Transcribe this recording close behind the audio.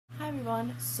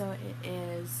everyone, so it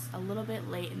is a little bit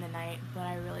late in the night, but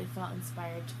I really felt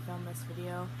inspired to film this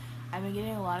video. I've been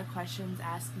getting a lot of questions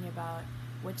asking about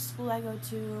which school I go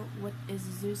to, what is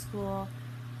the zoo school,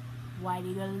 why do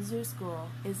you go to the zoo school,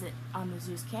 is it on the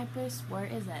zoo's campus, where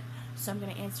is it? So I'm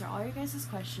going to answer all your guys'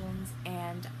 questions,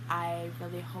 and I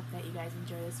really hope that you guys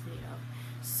enjoy this video.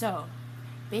 So,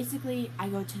 basically, I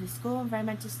go to the School of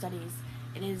Environmental Studies.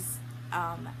 It is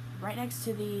right next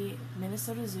to the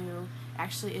Minnesota Zoo.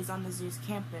 Actually is on the zoo's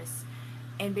campus,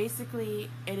 and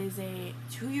basically it is a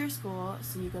 2-year school,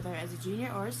 so you go there as a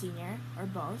junior or a senior or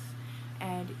both,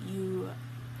 and you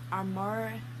are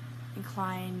more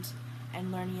inclined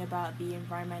in learning about the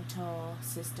environmental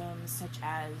systems such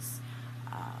as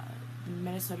the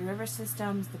Minnesota river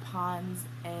systems, the ponds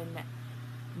in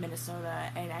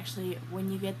Minnesota. And actually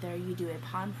when you get there you do a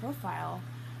pond profile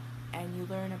and you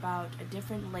learn about a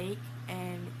different lake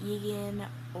in Egan,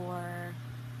 or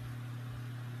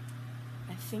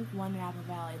I think one in Apple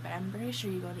Valley, but I'm pretty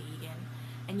sure you go to Egan,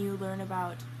 and you learn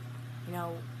about,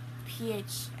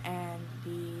 pH and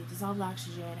the dissolved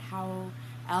oxygen, how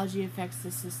algae affects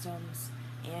the systems,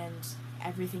 and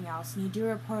everything else. And you do a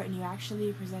report, and you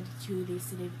actually present it to the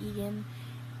city of Egan,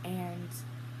 and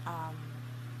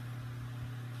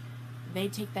they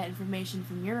take that information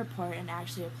from your report and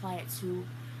actually apply it to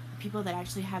people that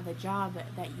actually have the job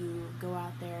that you go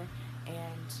out there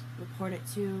and report it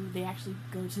to. They actually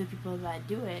go to the people that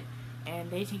do it,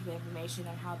 and they take the information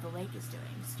on how the lake is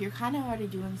doing. So you're kind of already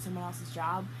doing someone else's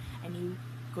job, and you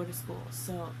go to school.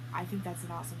 So I think that's an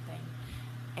awesome thing.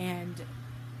 And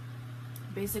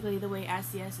basically the way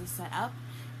SES is set up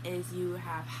is you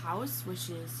have house, which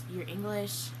is your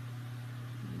English,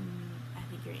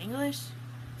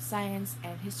 science,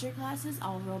 and history classes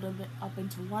all rolled up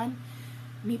into one.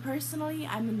 Me personally,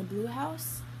 I'm in the blue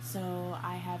house, so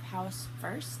I have house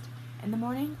first in the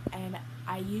morning, and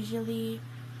I usually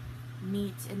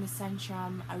meet in the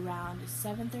Centrum around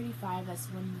 7:35. That's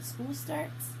when the school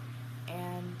starts.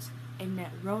 And in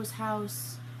Rose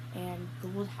House and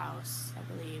Gold House, I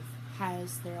believe,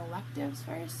 has their electives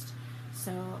first.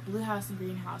 So blue house and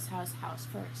green house has house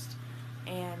first.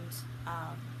 And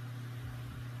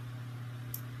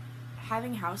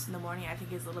having house in the morning I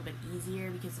think is a little bit easier,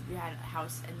 because if you had a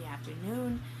house in the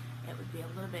afternoon it would be a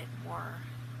little bit more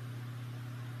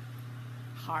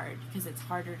hard, because it's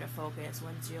harder to focus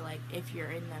once you're if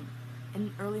you're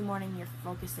in early morning, you're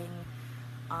focusing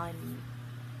on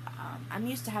I'm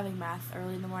used to having math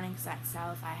early in the morning, because at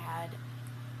South I had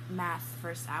math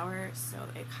first hour, so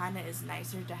it kind of is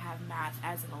nicer to have math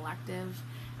as an elective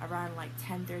around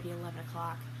 10:30, 11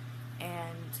 o'clock,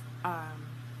 and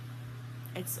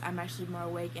I'm actually more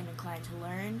awake and inclined to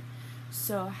learn.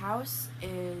 So house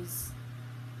is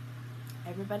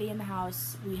everybody in the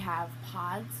house. We have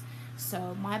pods.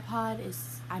 So my pod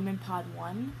is, I'm in pod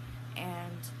 1,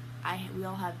 and we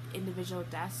all have individual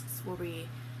desks where we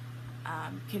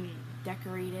can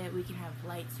decorate it. We can have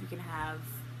lights, we can have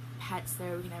pets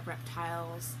there, we can have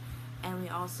reptiles, and we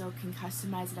also can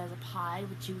customize it as a pod,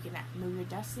 which you can move your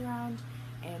desk around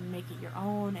and make it your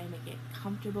own and make it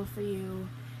comfortable for you.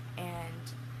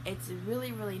 And it's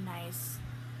really, really nice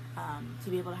to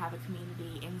be able to have a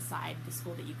community inside the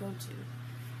school that you go to.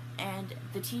 And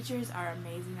the teachers are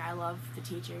amazing. I love the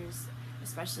teachers,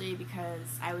 especially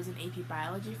because I was in AP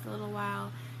Biology for a little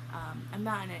while. I'm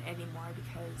not in it anymore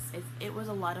because it was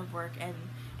a lot of work, and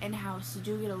in-house you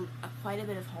do get quite a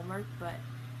bit of homework, but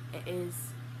it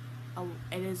is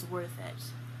worth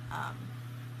it.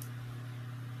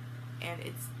 And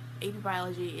AP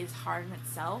Biology is hard in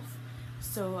itself,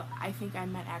 so I think I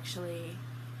might actually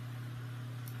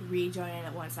rejoin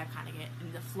it once I kind of get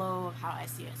in the flow of how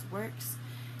SES works.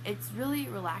 It's really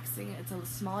relaxing. It's a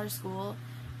smaller school.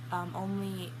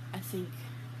 Only, I think,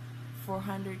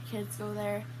 400 kids go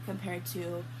there, compared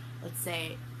to, let's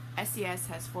say, SES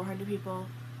has 400 people.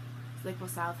 Lakeville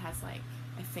South has I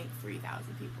think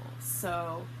 3,000 people.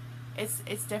 So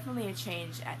it's definitely a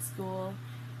change at school.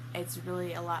 It's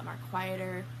really a lot more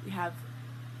quieter.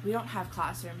 We don't have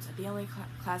classrooms. The only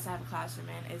class I have a classroom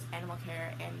in is animal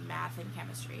care and math and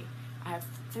chemistry. I have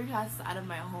 3 classes out of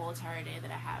my whole entire day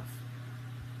that I have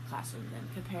classrooms in,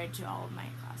 compared to all of my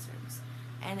classrooms.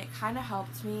 And it kind of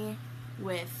helped me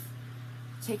with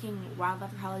taking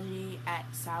wildlife ecology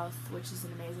at South, which is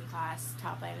an amazing class,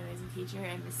 taught by an amazing teacher,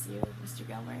 and miss you, Mr.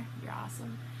 Gilmer. You're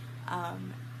awesome.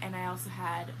 And I also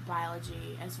had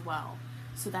biology as well.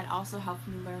 So that also helped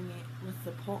me learn with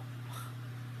the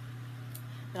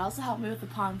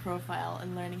pond profile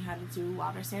and learning how to do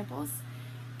water samples.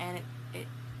 And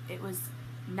it was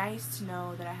nice to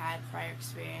know that I had prior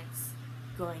experience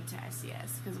going to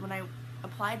SES, because when I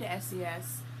applied to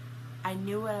SES, I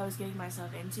knew what I was getting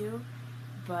myself into,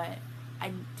 but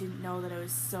I didn't know that it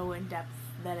was so in depth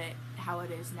that how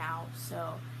it is now.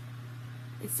 So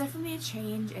it's definitely a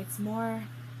change. It's more.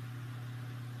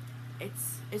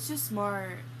 It's just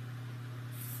more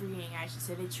freeing, I should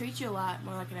say. They treat you a lot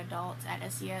more like an adult at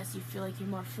SES. You feel like you're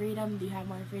more freedom. You have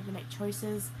more freedom to make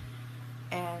choices,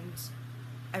 and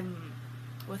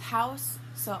with House.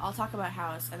 So I'll talk about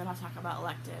House, and then I'll talk about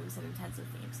electives and intensive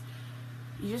themes.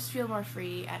 You just feel more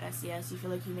free at SES. You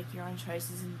feel like you make your own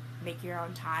choices and make your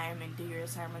own time and do your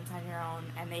assignments on your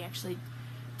own, and they actually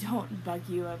don't bug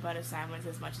you about assignments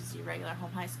as much as your regular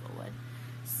home high school would.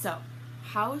 So,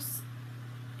 House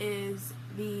is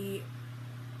the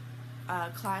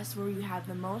class where you have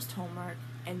the most homework,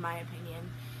 in my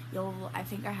opinion. I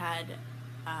think I had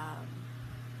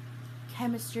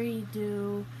chemistry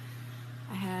due,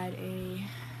 I had a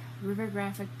river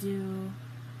graphic due,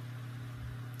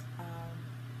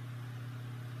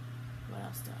 what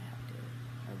else do I have due,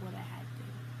 or what I had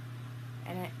due,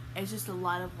 and it's just a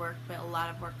lot of work, but a lot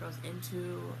of work goes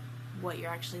into what you're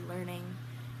actually learning,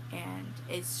 and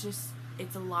it's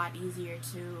a lot easier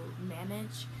to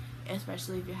manage,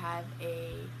 especially if you have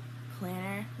a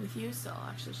planner with you. So I'll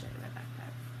actually show you my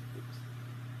backpack. Oops.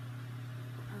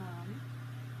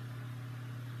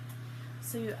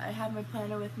 So I have my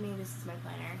planner with me. This is my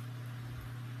planner,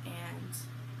 and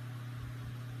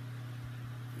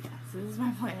yeah, so this is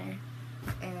my planner,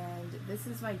 and this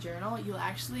is my journal. You'll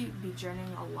actually be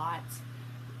journaling a lot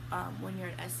when you're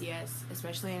at SES,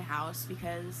 especially in House,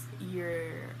 because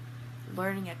you're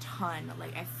learning a ton.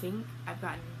 Like, I think I've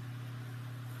gotten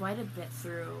quite a bit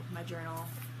through my journal,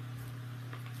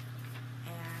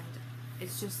 and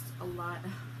it's just a lot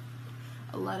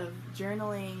of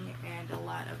journaling and a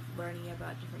lot of learning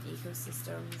about different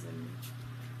ecosystems and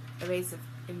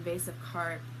invasive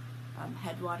carp,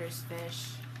 headwaters fish.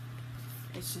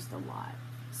 It's just a lot.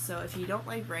 So if you don't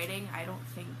like writing, I don't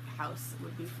think House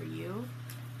would be for you.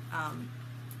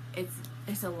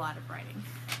 It's a lot of writing.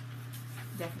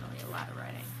 Definitely a lot of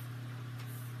writing.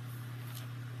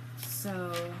 So,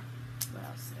 what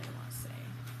else did I want to say?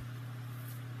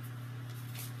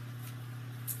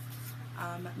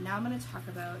 Now I'm going to talk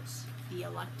about the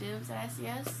electives at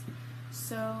SES.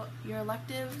 So, your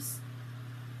electives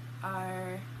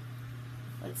are,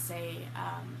 let's say,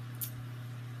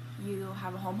 you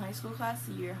have a home high school class.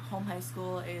 Your home high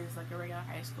school is like a regular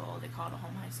high school. They call it a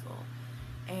home high school.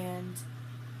 And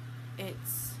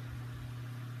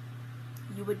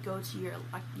you would go to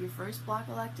your first block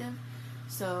elective.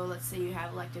 So let's say you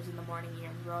have electives in the morning, you're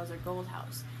in Rose or Gold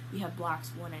House. You have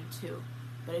blocks 1 and 2.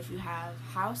 But if you have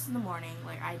House in the morning,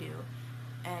 like I do,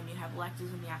 and you have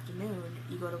electives in the afternoon,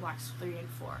 you go to blocks 3 and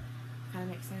 4. Kind of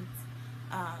makes sense.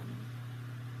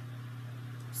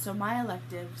 So my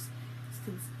electives,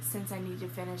 since I need to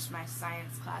finish my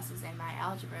science classes and my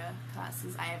algebra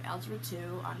classes, I have Algebra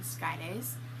 2 on Sky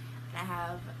Days, and I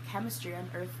have Chemistry on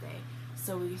Earth Day.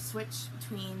 So we switch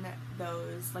between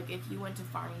those. Like, if you went to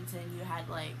Farmington, you had,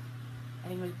 like, I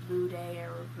think it was Blue Day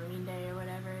or Green Day or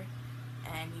whatever,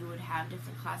 and you would have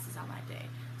different classes on that day.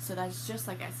 So that's just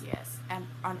like SES. And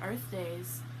on Earth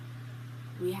Days,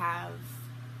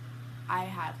 I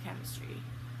have Chemistry,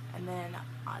 and then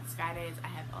on Sky Days, I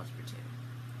have Algebra 2.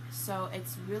 So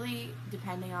it's really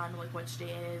depending on, like, which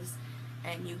day it is,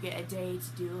 and you get a day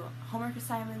to do homework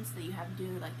assignments that you have to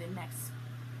do, like, the next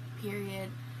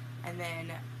period. And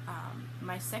then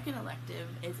my second elective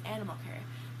is Animal Care.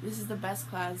 This is the best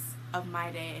class of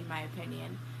my day, in my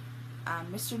opinion.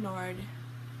 Mr. Nord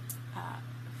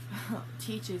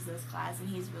teaches this class, and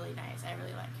he's really nice. I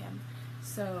really like him.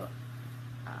 So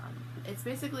it's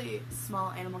basically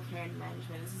small animal care and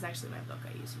management. This is actually my book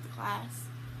I use for the class,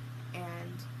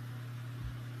 and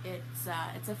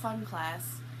it's a fun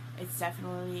class. It's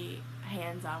definitely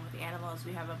hands-on with the animals.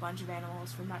 We have a bunch of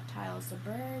animals, from reptiles to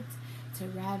birds to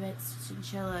rabbits to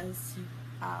chinchillas to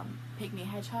pygmy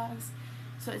hedgehogs.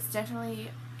 So it's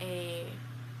definitely a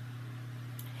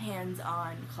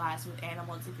hands-on class with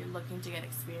animals if you're looking to get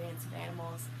experience with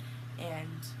animals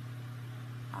and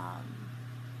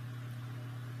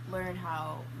learn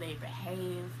how they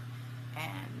behave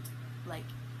and, like,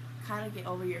 kind of get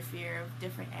over your fear of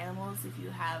different animals. If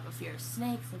you have a fear of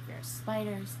snakes, a fear of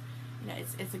spiders, you know,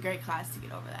 it's a great class to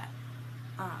get over that.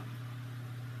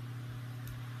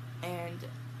 And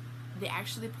they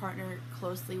actually partner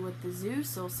closely with the zoo,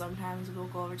 so sometimes we'll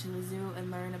go over to the zoo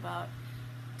and learn about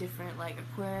different, like,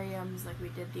 aquariums, like we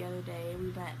did the other day.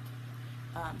 We met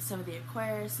some of the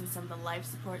aquarists and some of the life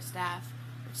support staff,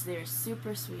 which they're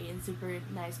super sweet and super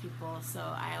nice people. So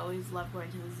I always love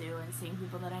going to the zoo and seeing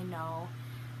people that I know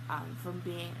from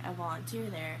being a volunteer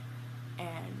there.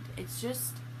 And it's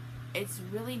just it's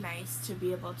really nice to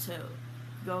be able to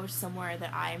go somewhere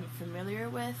that I'm familiar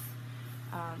with,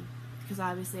 because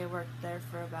obviously I worked there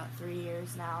for about 3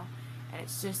 years now, and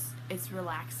it's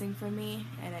relaxing for me,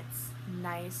 and it's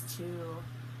nice to,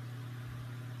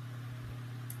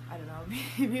 I don't know,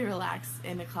 be relaxed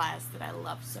in a class that I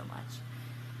love so much.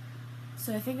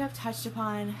 So I think I've touched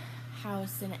upon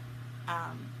house and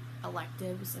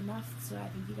electives enough, so I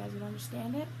think you guys would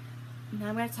understand it. Now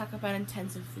I'm going to talk about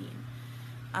intensive theme.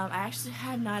 I actually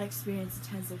have not experienced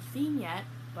intensive theme yet,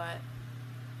 but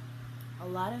a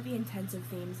lot of the intensive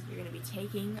themes that you're going to be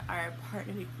taking are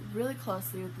partnered really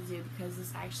closely with the zoo, because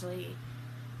this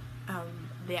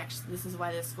this is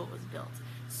why this school was built.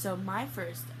 So my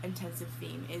first intensive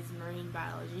theme is marine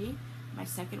biology, my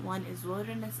second one is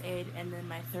wilderness aid, and then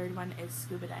my third one is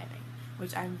scuba diving,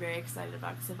 which I'm very excited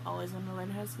about because I've always wanted to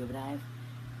learn how to scuba dive,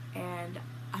 and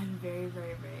I'm very,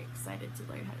 very, very excited to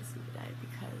learn how to scuba dive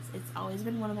because it's always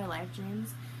been one of my life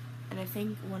dreams. And I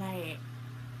think when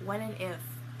and if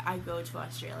I go to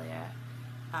Australia,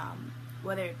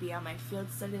 whether it be on my field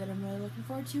study that I'm really looking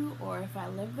forward to, or if I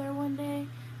live there one day,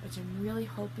 which I'm really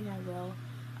hoping I will,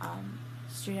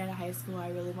 straight out of high school I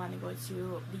really want to go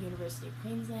to the University of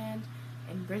Queensland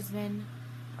in Brisbane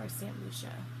or St.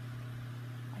 Lucia.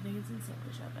 I think it's in St.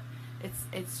 Lucia, but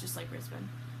it's just like Brisbane.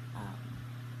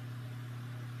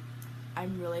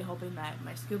 I'm really hoping that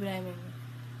my scuba diving,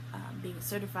 being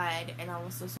certified, and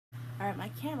also, alright, my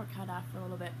camera cut off for a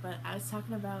little bit, but I was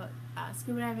talking about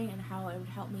scuba diving and how it would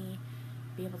help me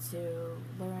be able to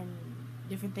learn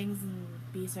different things and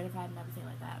be certified and everything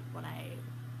like that when I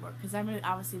work, because I'm going to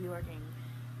obviously be working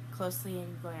closely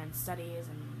and going on studies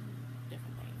and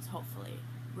different things, hopefully.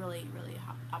 Really, really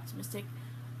optimistic.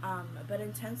 But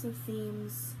intensive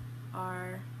themes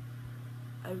are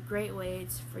a great way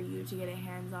for you to get a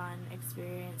hands-on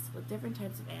experience with different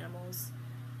types of animals,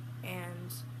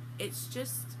 and it's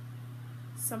just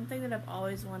something that I've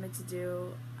always wanted to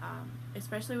do,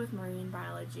 especially with marine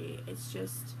biology. It's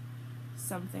just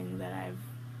something that I've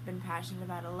been passionate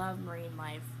about. I love marine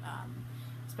life,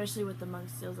 especially with the monk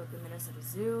seals at the Minnesota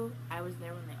Zoo. I was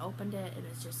there when they opened it, and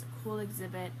it's just a cool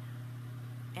exhibit,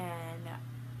 and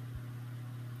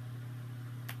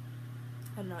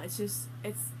I don't know, it's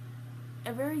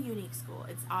a very unique school.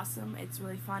 It's awesome, it's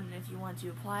really fun, and if you want to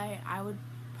apply, I would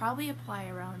probably apply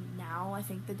around now. I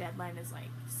think the deadline is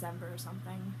like December or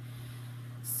something.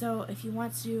 So if you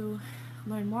want to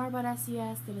learn more about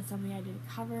SES, that is something I didn't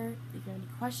cover. If you have any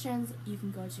questions, you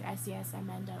can go to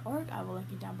sesmn.org. I will link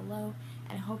it down below,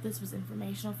 and I hope this was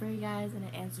informational for you guys and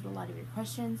it answered a lot of your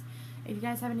questions. If you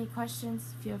guys have any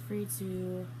questions, feel free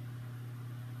to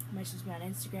message me on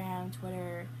Instagram,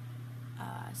 Twitter,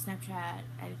 Snapchat,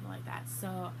 anything like that.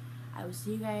 So I will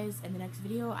see you guys in the next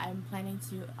video. I'm planning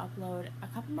to upload a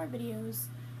couple more videos,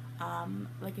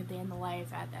 like a day in the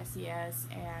life at SES,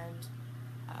 and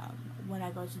when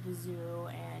I go to the zoo,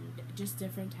 and just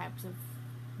different types of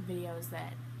videos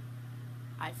that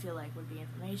I feel like would be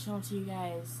informational to you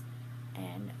guys,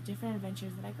 and different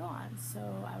adventures that I go on. So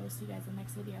I will see you guys in the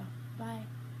next video.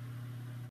 Bye.